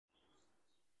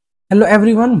Hello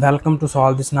everyone, welcome to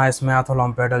solve this nice math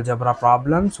Olympiad algebra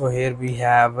problem. So here we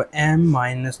have m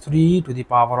minus 3 to the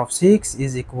power of 6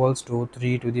 is equals to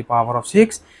 3 to the power of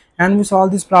 6, and we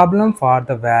solve this problem for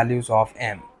the values of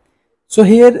m. So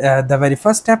here the very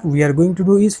first step we are going to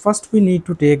do is first we need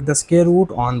to take the square root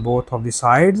on both of the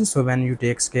sides. So when you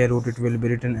take square root, it will be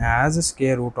written as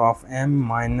square root of m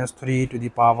minus 3 to the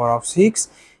power of 6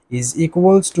 is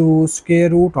equals to square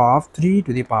root of 3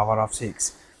 to the power of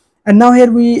 6. And now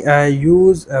here we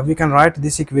can write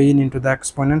this equation into the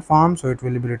exponent form. So it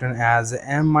will be written as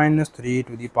m minus 3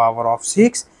 to the power of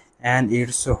 6, and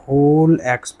its whole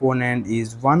exponent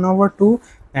is 1 over 2,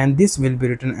 and this will be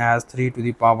written as 3 to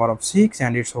the power of 6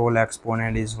 and its whole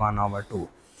exponent is 1 over 2.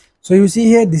 So you see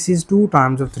here, this is 2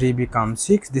 times of 3 becomes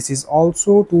 6, this is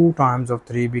also 2 times of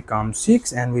 3 becomes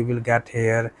 6, and we will get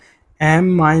here m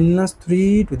minus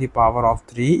 3 to the power of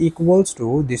 3 equals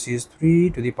to, this is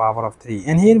 3 to the power of 3,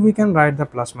 and here we can write the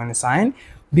plus minus sign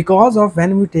because of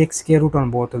when we take square root on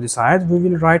both of the sides, we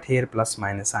will write here plus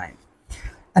minus sign.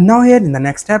 And now here in the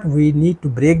next step we need to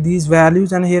break these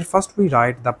values, and here first we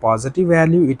write the positive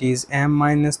value, it is m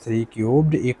minus 3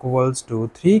 cubed equals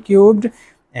to 3 cubed,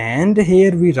 and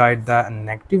here we write the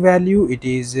negative value, it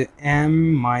is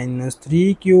m minus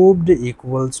 3 cubed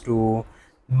equals to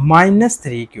minus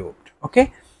 3 cubed.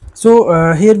 Okay,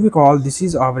 so here we call this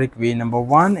is our equation number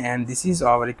 1 and this is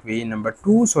our equation number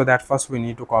 2. So that first we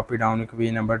need to copy down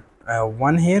equation number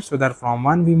 1 here, so that from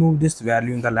 1 we move this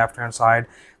value in the left hand side,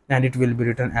 and it will be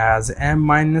written as m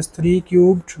minus 3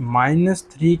 cubed minus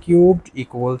 3 cubed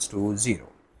equals to 0.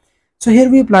 So here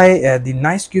we apply the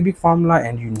nice cubic formula,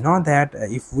 and you know that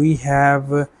if we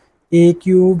have a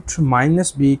cubed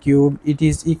minus b cubed, it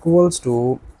is equals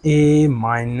to a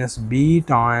minus b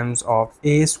times of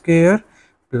a square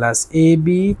plus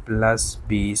ab plus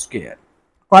b square.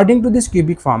 According to this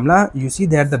cubic formula, you see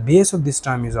that the base of this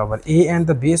term is our a and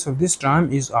the base of this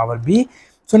term is our b.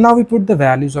 So now we put the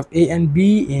values of a and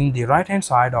b in the right hand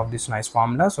side of this nice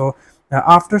formula. So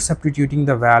after substituting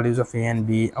the values of a and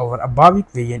b, our above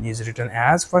equation is written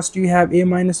as, first you have a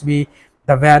minus b,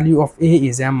 the value of a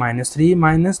is m minus 3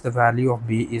 minus the value of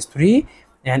b is 3,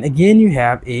 and again you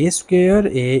have a square,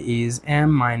 a is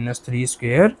m minus 3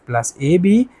 square plus ab,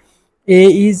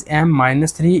 a is m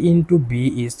minus 3 into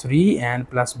b is 3 and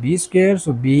plus b square,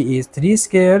 so b is 3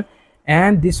 square,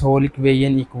 and this whole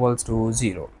equation equals to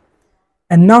 0.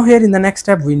 And now here in the next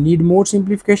step we need more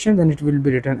simplification, then it will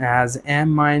be written as m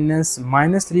minus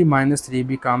 3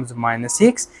 becomes minus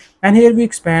 6, and here we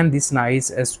expand this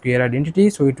nice square identity,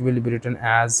 so it will be written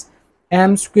as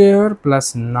m square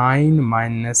plus 9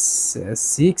 minus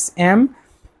 6m,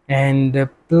 and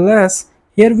plus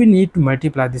here we need to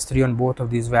multiply this 3 on both of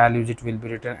these values, it will be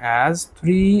written as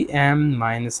 3m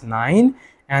minus 9,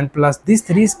 and plus this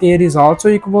 3 square is also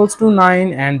equals to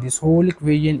 9, and this whole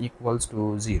equation equals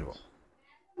to 0.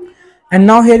 And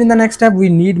now here in the next step we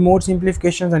need more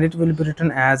simplifications, and it will be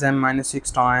written as m minus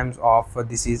 6 times of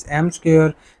this is m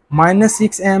square minus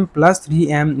 6m plus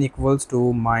 3m equals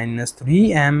to minus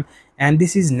 3m, and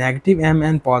this is negative m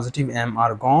and positive m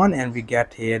are gone, and we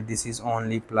get here this is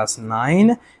only plus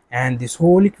 9, and this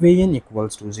whole equation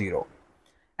equals to 0.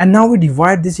 And now we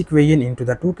divide this equation into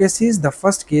the two cases. The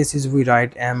first case is we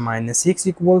write m minus 6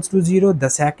 equals to 0. The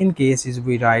second case is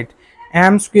we write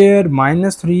m square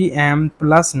minus 3m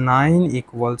plus 9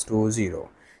 equals to 0.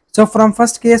 So from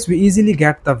first case we easily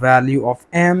get the value of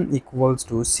m equals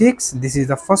to 6. This is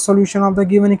the first solution of the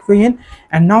given equation.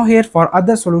 And now here for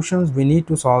other solutions we need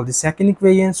to solve the second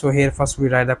equation. So here first we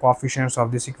write the coefficients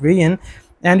of this equation,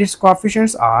 and its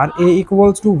coefficients are a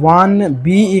equals to 1,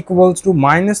 b equals to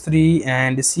minus 3,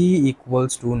 and c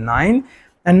equals to 9.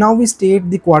 And now we state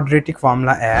the quadratic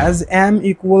formula as m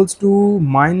equals to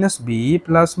minus b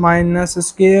plus minus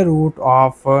square root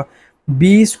of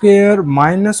b square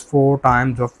minus 4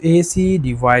 times of ac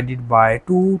divided by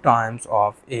 2 times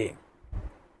of a.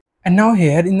 And now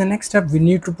here in the next step we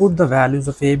need to put the values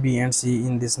of a, b and c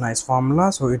in this nice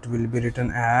formula. So it will be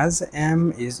written as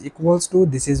m is equals to,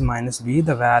 this is minus b,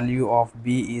 the value of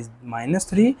b is minus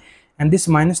 3, and this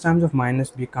minus times of minus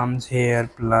becomes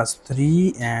here plus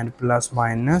 3, and plus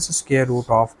minus square root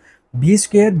of b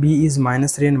square, b is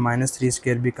minus 3 and minus 3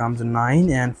 square becomes 9,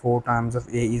 and 4 times of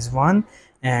a is 1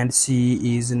 and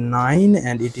c is 9,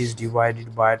 and it is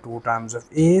divided by 2 times of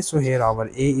a. So here our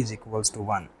a is equals to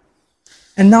 1.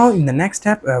 And now in the next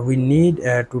step we need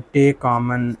to take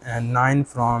common 9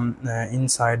 from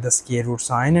inside the square root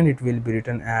sign, and it will be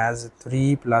written as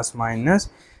 3 plus minus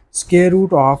square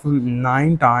root of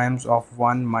 9 times of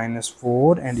 1 minus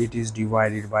 4, and it is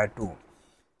divided by 2.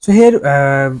 So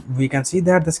here we can see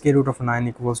that the square root of 9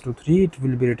 equals to 3. It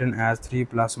will be written as 3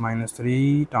 plus minus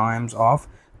 3 times of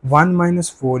 1 minus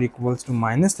 4 equals to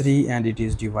minus 3, and it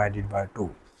is divided by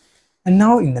 2. And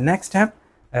now in the next step,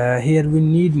 here we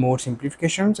need more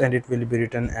simplifications, and it will be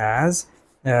written as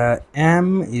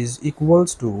m is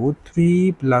equals to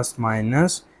 3 plus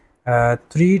minus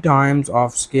 3 times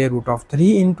of square root of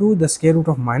 3 into the square root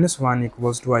of minus 1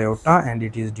 equals to iota, and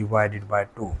it is divided by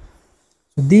 2.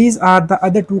 So these are the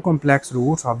other two complex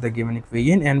roots of the given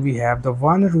equation, and we have the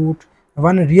one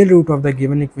real root of the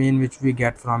given equation which we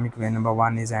get from equation number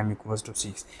 1 is m equals to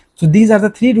 6. So these are the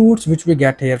three roots which we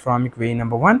get here from equation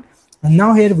number 1. And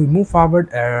now here we move forward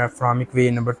from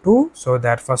equation number 2. So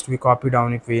that first we copy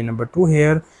down equation number 2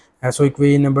 here. So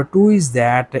equation number 2 is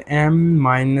that m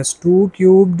minus 2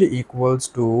 cubed equals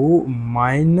to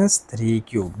minus 3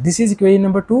 cubed. This is equation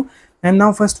number 2. And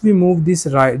now first we move this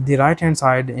the right hand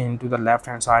side into the left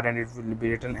hand side, and it will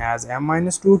be written as m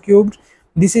minus 2 cubed.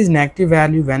 This is negative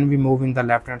value. When we move in the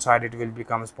left hand side, it will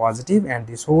becomes positive, and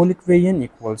this whole equation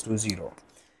equals to 0.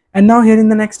 And now here in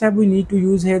the next step, we need to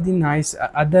use here the nice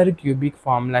other cubic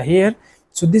formula here.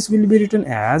 So this will be written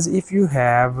as, if you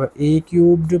have a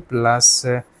cubed plus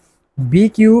b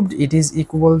cubed, it is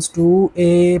equals to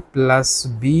a plus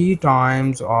b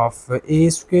times of a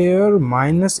square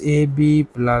minus ab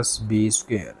plus b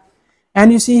square.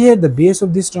 And you see here the base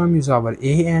of this term is our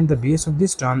a and the base of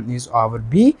this term is our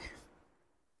b.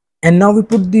 And now we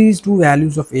put these two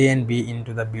values of a and b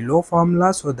into the below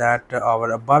formula, so that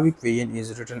our above equation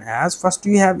is written as, first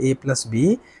we have a plus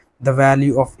b, the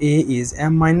value of a is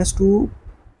m minus 2,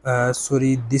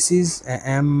 sorry, this is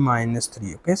m minus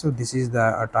 3. Okay, so this is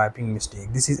the typing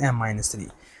mistake, this is m minus 3.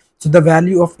 So the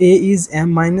value of a is m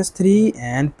minus 3,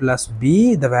 and plus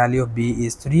b, the value of b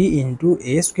is 3 into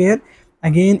a square.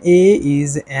 Again, a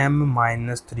is m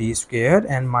minus 3 square,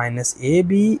 and minus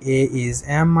ab, a is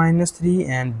m minus 3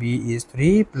 and b is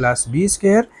 3, plus b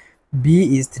square,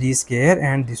 b is 3 square,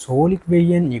 and this whole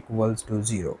equation equals to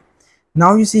 0.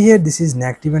 Now you see here this is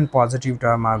negative and positive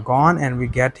term are gone, and we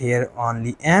get here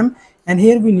only m. And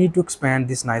here we need to expand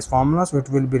this nice formula, so it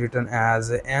will be written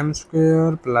as m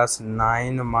square plus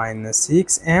 9 minus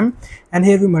 6m, and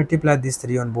here we multiply this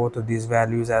 3 on both of these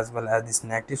values as well as this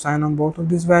negative sign on both of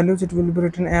these values. It will be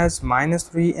written as minus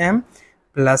 3m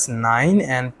plus 9,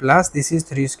 and plus this is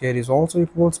 3 square is also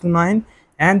equals to 9,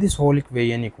 and this whole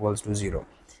equation equals to 0.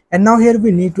 And now here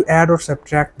we need to add or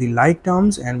subtract the like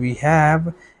terms, and we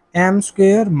have m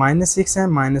square minus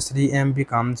 6m minus 3m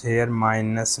becomes here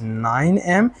minus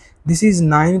 9m. This is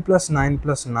 9 plus 9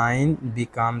 plus 9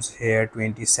 becomes here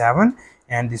 27,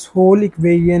 and this whole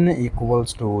equation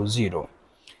equals to 0.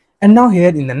 And now here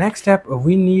in the next step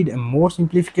we need more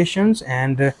simplifications,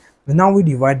 and now we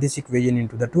divide this equation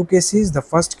into the two cases. The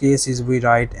first case is we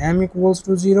write m equals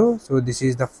to 0, so this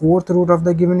is the fourth root of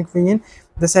the given equation.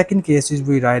 The second case is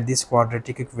we write this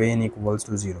quadratic equation equals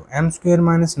to 0, m square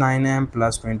minus 9m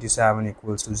plus 27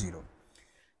 equals to 0.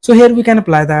 So here we can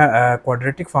apply the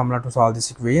quadratic formula to solve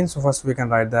this equation. So first we can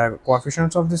write the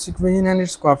coefficients of this equation, and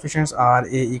its coefficients are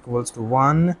a equals to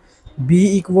 1,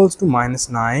 b equals to minus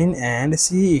 9, and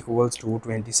c equals to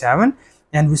 27.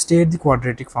 And we state the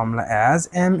quadratic formula as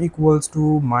m equals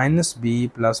to minus b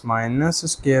plus minus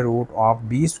square root of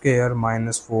b square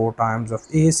minus 4 times of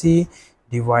ac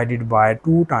divided by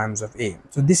 2 times of a.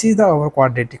 So this is our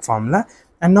quadratic formula.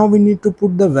 And now we need to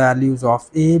put the values of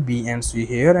a, b and c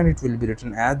here, and it will be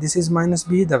written as, this is minus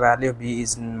b, the value of b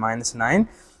is minus 9.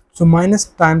 So minus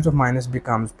times of minus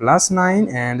becomes plus 9,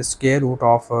 and square root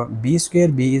of b square,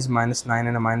 b is minus 9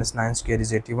 and a minus 9 square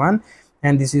is 81.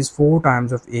 And this is 4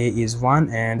 times of a is 1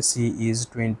 and c is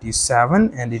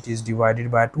 27, and it is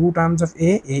divided by 2 times of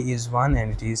a is 1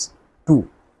 and it is 2.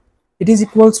 It is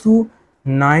equals to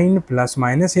 9 plus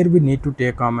minus, here we need to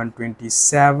take common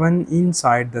 27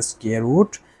 inside the square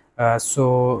root.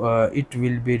 It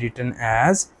will be written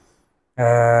as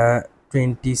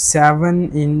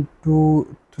 27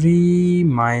 into 3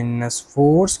 minus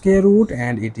 4 square root,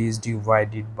 and it is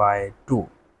divided by 2.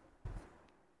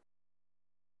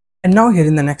 And now here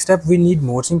in the next step we need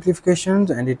more simplifications,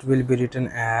 and it will be written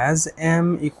as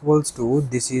m equals to,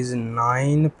 this is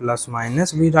 9 plus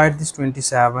minus, we write this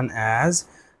 27 as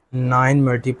 9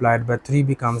 multiplied by 3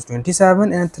 becomes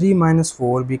 27, and 3 minus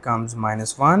 4 becomes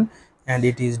minus 1, and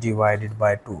it is divided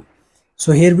by 2.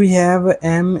 So here we have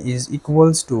m is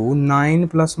equals to 9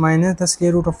 plus minus, the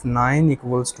square root of 9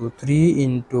 equals to 3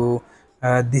 into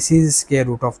this is square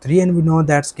root of 3, and we know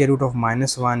that square root of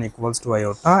minus 1 equals to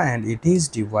iota, and it is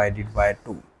divided by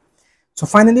 2. So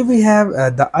finally we have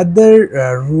the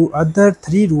other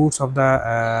three roots of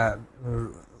the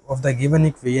of the given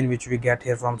equation which we get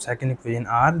here from second equation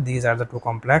are, these are the two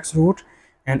complex roots,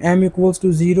 and m equals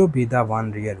to 0 be the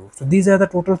one real root. So these are the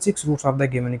total 6 roots of the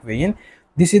given equation.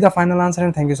 This is the final answer,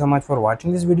 and thank you so much for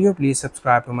watching this video. Please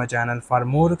subscribe to my channel for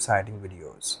more exciting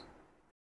videos.